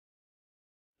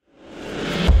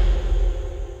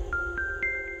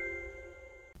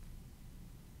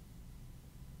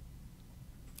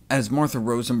As Martha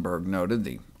Rosenberg noted,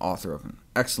 the author of an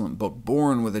excellent book,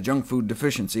 Born with a Junk Food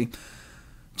Deficiency,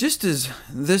 just as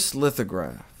this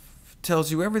lithograph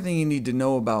tells you everything you need to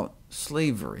know about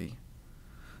slavery,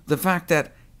 the fact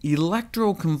that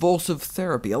electroconvulsive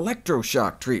therapy,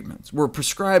 electroshock treatments, were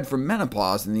prescribed for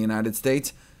menopause in the United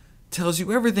States tells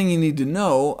you everything you need to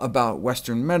know about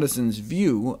Western medicine's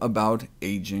view about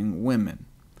aging women.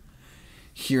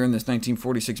 Here in this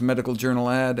 1946 medical journal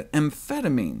ad,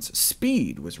 amphetamines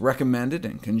speed was recommended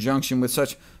in conjunction with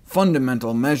such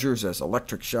fundamental measures as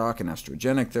electric shock and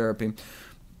estrogenic therapy.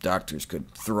 Doctors could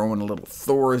throw in a little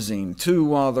Thorazine too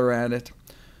while they're at it.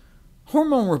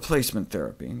 Hormone replacement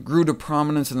therapy grew to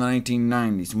prominence in the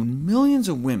 1990s, when millions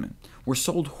of women were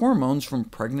sold hormones from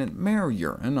pregnant mare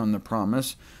urine on the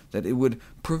promise that it would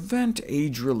prevent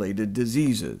age-related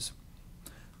diseases.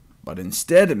 But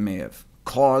instead it may have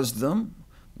caused them.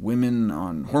 Women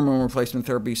on hormone replacement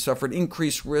therapy suffered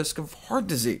increased risk of heart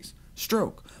disease,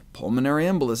 stroke, pulmonary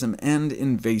embolism, and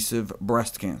invasive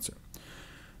breast cancer.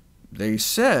 They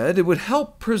said it would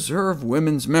help preserve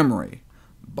women's memory,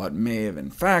 but may have in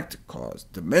fact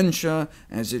caused dementia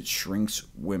as it shrinks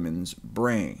women's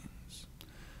brains.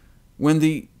 When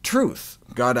the truth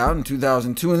got out in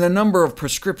 2002 and the number of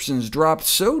prescriptions dropped,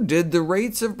 so did the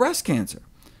rates of breast cancer,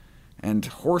 and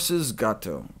horses got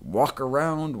to walk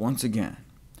around once again.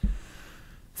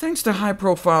 Thanks to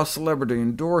high-profile celebrity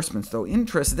endorsements, though,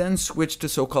 interest then switched to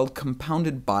so-called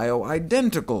compounded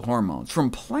bioidentical hormones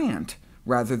from plant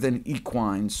rather than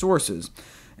equine sources,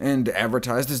 and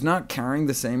advertised as not carrying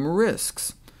the same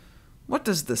risks. What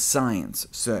does the science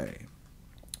say?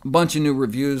 A bunch of new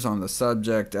reviews on the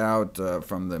subject out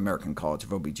from the American College of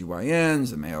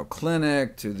OBGYNs, the Mayo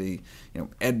Clinic, to the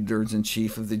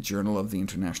editors-in-chief of the Journal of the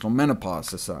International Menopause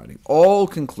Society, all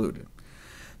concluded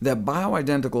that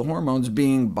bioidentical hormones,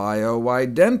 being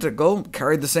bioidentical,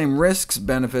 carried the same risks,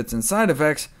 benefits, and side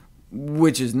effects,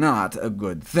 which is not a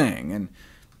good thing, and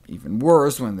even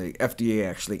worse, when the FDA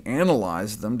actually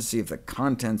analyzed them to see if the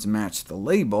contents matched the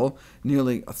label,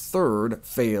 nearly a third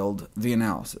failed the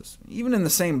analysis. Even in the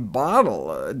same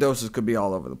bottle, doses could be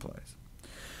all over the place.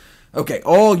 OK,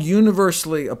 all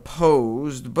universally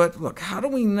opposed, but look, how do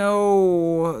we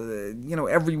know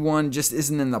everyone just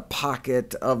isn't in the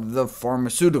pocket of the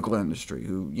pharmaceutical industry,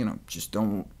 who just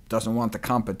doesn't want the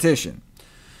competition?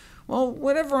 Well,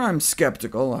 whenever I'm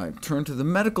skeptical, I turn to the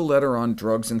medical letter on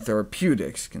drugs and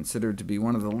therapeutics, considered to be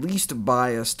one of the least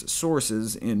biased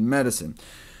sources in medicine.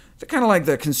 They're kind of like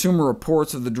the Consumer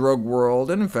Reports of the drug world,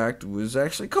 and in fact was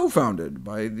actually co-founded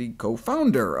by the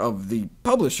co-founder of the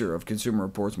publisher of Consumer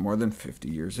Reports more than 50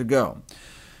 years ago.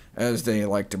 As they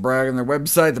like to brag on their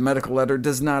website, the medical letter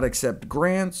does not accept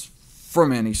grants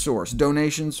from any source,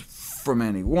 donations from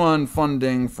anyone,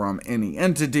 funding from any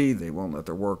entity. They won't let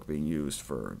their work be used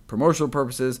for promotional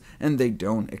purposes, and they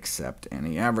don't accept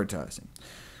any advertising.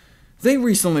 They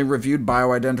recently reviewed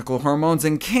bioidentical hormones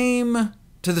and came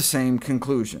to the same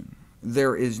conclusion.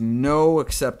 There is no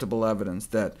acceptable evidence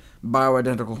that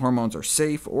bioidentical hormones are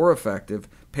safe or effective.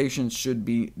 Patients should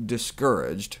be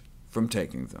discouraged from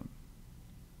taking them.